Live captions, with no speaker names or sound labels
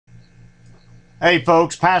Hey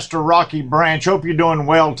folks, Pastor Rocky Branch. Hope you're doing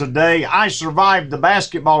well today. I survived the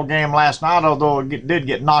basketball game last night, although it did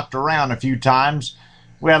get knocked around a few times.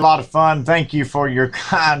 We had a lot of fun. Thank you for your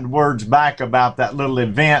kind words back about that little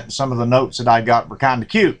event. Some of the notes that I got were kind of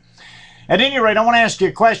cute. At any rate, I want to ask you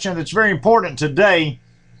a question that's very important today.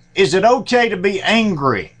 Is it okay to be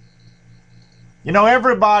angry? You know,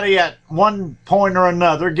 everybody at one point or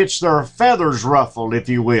another gets their feathers ruffled, if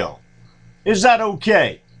you will. Is that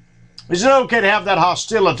okay? Is it okay to have that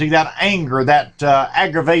hostility, that anger, that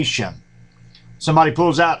aggravation? Somebody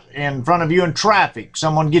pulls out in front of you in traffic.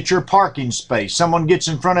 Someone gets your parking space. Someone gets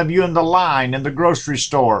in front of you in the line in the grocery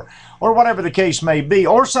store, or whatever the case may be.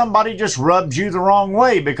 Or somebody just rubs you the wrong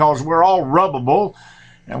way, because we're all rubbable,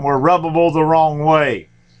 and we're rubbable the wrong way.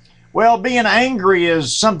 Well, being angry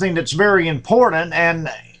is something that's very important, and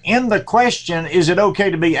in the question, is it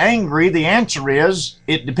okay to be angry? The answer is,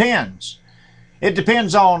 it depends. It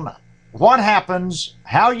depends on what happens,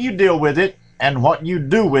 how you deal with it, and what you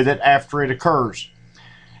do with it after it occurs.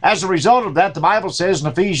 As a result of that, the Bible says in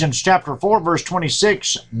Ephesians chapter 4, verse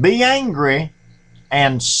 26, be angry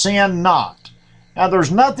and sin not. Now,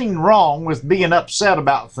 there's nothing wrong with being upset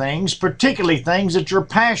about things, particularly things that you're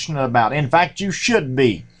passionate about. In fact, you should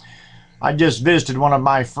be. I just visited one of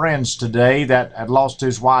my friends today that had lost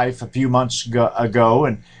his wife a few months ago,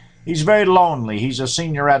 and he's very lonely. He's a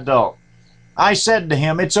senior adult. I said to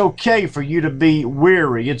him, it's okay for you to be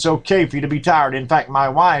weary. It's okay for you to be tired. In fact, my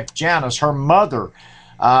wife, Janice, her mother,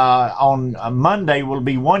 on Monday will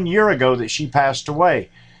be 1 year ago that she passed away.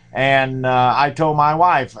 And I told my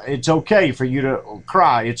wife, it's okay for you to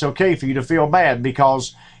cry. It's okay for you to feel bad,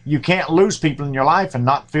 because you can't lose people in your life and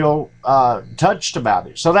not feel touched about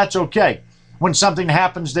it. So that's okay. When something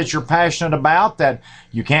happens that you're passionate about, that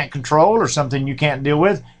you can't control, or something you can't deal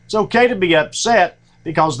with, it's okay to be upset,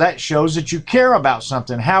 because that shows that you care about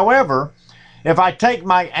something. However, if I take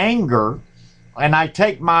my anger and I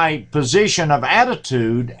take my position of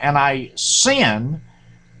attitude and I sin,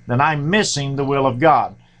 then I'm missing the will of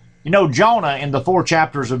God. You know, Jonah, in the 4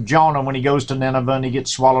 chapters of Jonah, when he goes to Nineveh and he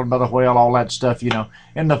gets swallowed by the whale, all that stuff, you know,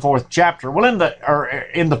 in the 4th chapter. Well, in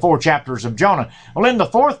the 4 chapters of Jonah. Well, in the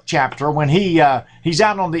 4th chapter, when he's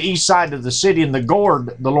out on the east side of the city, and the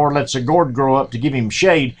Lord lets a gourd grow up to give him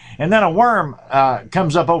shade, and then a worm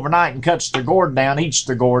comes up overnight and cuts the gourd down, eats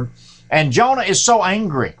the gourd, and Jonah is so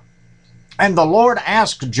angry. And the Lord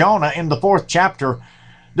asked Jonah in the 4th chapter,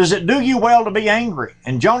 does it do you well to be angry?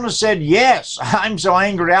 And Jonah said, yes, I'm so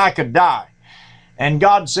angry I could die. And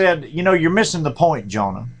God said, you know, you're missing the point,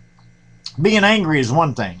 Jonah. Being angry is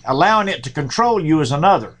one thing. Allowing it to control you is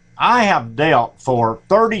another. I have dealt for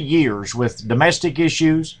 30 years with domestic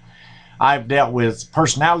issues. I've dealt with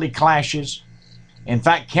personality clashes. In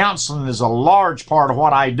fact, counseling is a large part of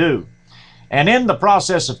what I do. And in the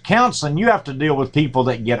process of counseling, you have to deal with people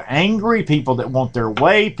that get angry, people that want their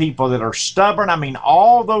way, people that are stubborn. I mean,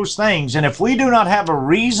 all those things. And if we do not have a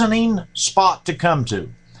reasoning spot to come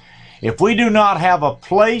to, if we do not have a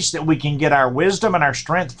place that we can get our wisdom and our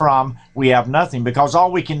strength from, we have nothing, because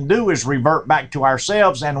all we can do is revert back to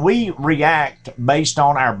ourselves, and we react based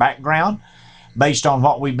on our background, based on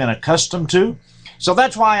what we've been accustomed to. So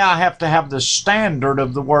that's why I have to have the standard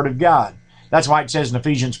of the Word of God. That's why it says in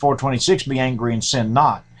Ephesians 4:26, be angry and sin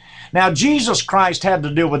not. Now, Jesus Christ had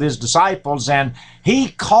to deal with his disciples, and he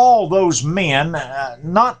called those men,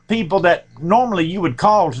 not people that normally you would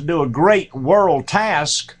call to do a great world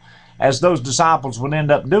task, as those disciples would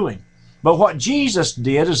end up doing. But what Jesus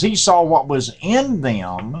did is he saw what was in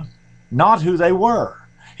them, not who they were.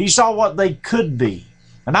 He saw what they could be.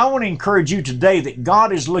 And I want to encourage you today that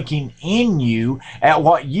God is looking in you at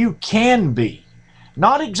what you can be.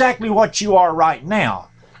 Not exactly what you are right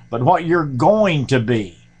now, but what you're going to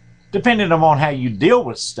be, depending upon how you deal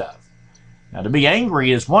with stuff. Now, to be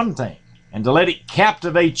angry is one thing, and to let it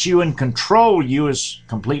captivate you and control you is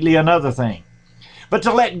completely another thing. But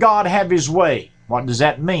to let God have his way, what does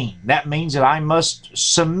that mean? That means that I must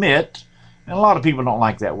submit, and a lot of people don't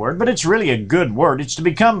like that word, but it's really a good word. It's to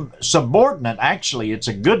become subordinate, actually. It's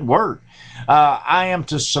a good word. I am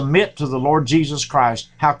to submit to the Lord Jesus Christ.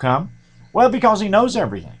 How come? Well, because he knows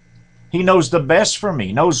everything. He knows the best for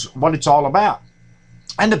me, knows what it's all about.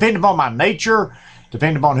 And depending upon my nature,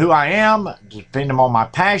 depending upon who I am, depending upon my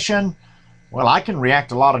passion, well, I can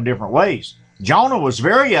react a lot of different ways. Jonah was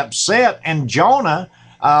very upset, and Jonah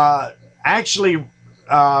actually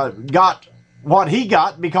got what he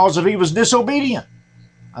got because he was disobedient.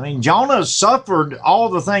 I mean, Jonah suffered all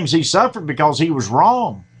the things he suffered because he was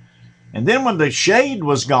wrong. And then when the shade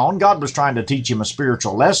was gone, God was trying to teach him a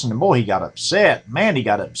spiritual lesson, and boy, he got upset. Man, he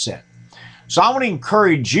got upset. So I want to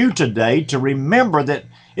encourage you today to remember that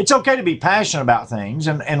It's okay to be passionate about things,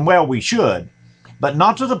 and well, we should, but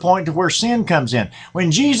not to the point to where sin comes in.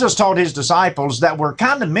 When Jesus taught his disciples that were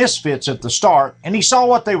kind of misfits at the start, and he saw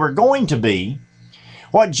what they were going to be,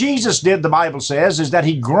 what Jesus did, the Bible says, is that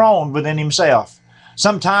he groaned within himself.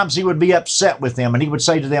 Sometimes he would be upset with them, and he would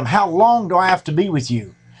say to them, "How long do I have to be with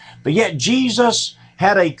you?" But yet Jesus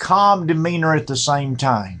had a calm demeanor at the same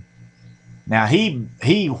time. Now,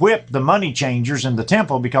 he whipped the money changers in the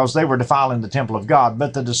temple because they were defiling the temple of God.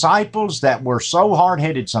 But the disciples that were so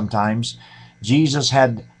hard-headed sometimes, Jesus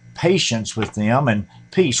had patience with them and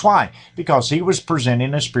peace. Why? Because he was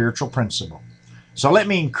presenting a spiritual principle. So let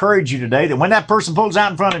me encourage you today that when that person pulls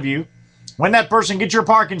out in front of you, when that person gets your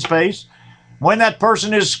parking space, when that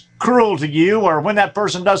person is cruel to you, or when that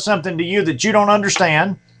person does something to you that you don't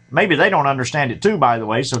understand, maybe they don't understand it too, by the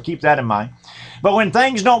way, so keep that in mind. But when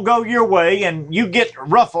things don't go your way and you get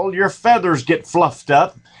ruffled, your feathers get fluffed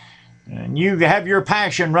up, and you have your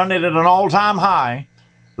passion running at an all-time high,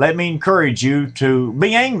 let me encourage you to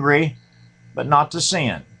be angry, but not to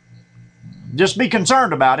sin. Just be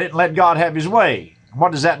concerned about it and let God have his way.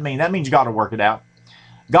 What does that mean? That means God will work it out.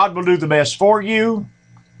 God will do the best for you,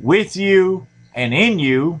 with you, and in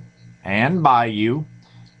you, and by you,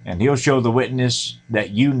 and he'll show the witness that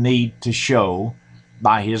you need to show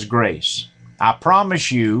by his grace. I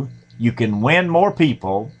promise you, you can win more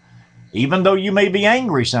people. Even though you may be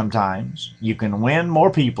angry sometimes, you can win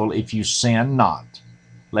more people if you sin not.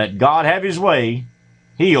 Let God have his way.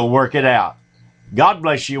 He'll work it out. God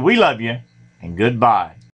bless you. We love you. And goodbye.